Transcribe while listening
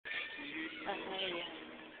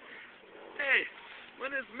Hey,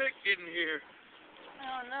 when is Mick getting here? I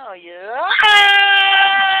don't know,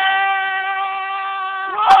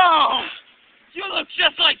 Whoa! You look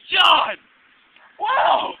just like John!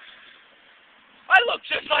 Whoa! I look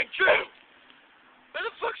just like Drew! Where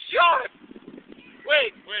the fuck's John?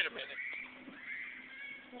 Wait a minute.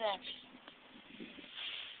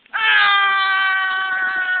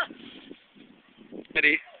 Ah!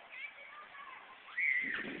 Ready?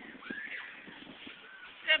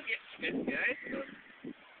 Don't get this, guys.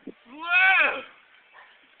 Whoa!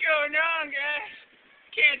 What's going on, guys?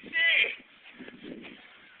 Can't see.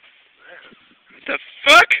 What the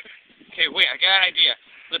fuck? Okay, wait, I got an idea.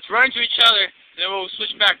 Let's run into each other, then we'll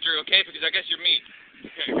switch back through, okay? Because I guess you're me.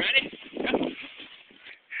 Okay, ready? Yep.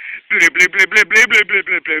 Blip, blip, blip, blip, blip, blip, blip,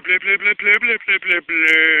 blip, blip, blip, blip, blip, blip, blip, blip,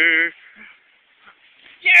 blip.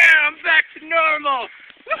 Yeah, I'm back to normal.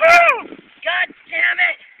 Woohoo! God damn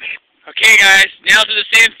it! Okay, guys, now do the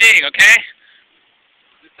same thing, okay?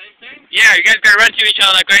 The same thing? Yeah, you guys gotta run to each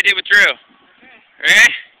other like I did with Drew. Okay.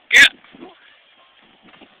 Ready? Go!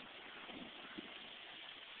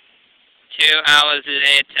 2 hours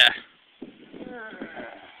later.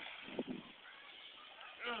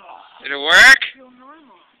 Did it work? I feel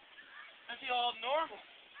normal. I feel all normal.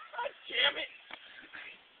 God damn it!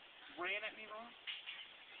 Ran at me wrong.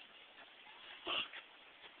 Fuck.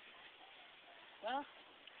 Well,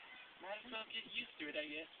 might as well get used to it, I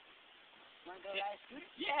guess. wanna go ride a scooter?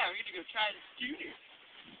 Yeah, we're gonna go try the scooter.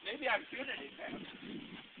 Maybe I'm good at it now.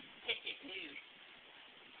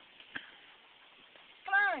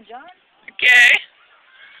 Come on, John. Okay.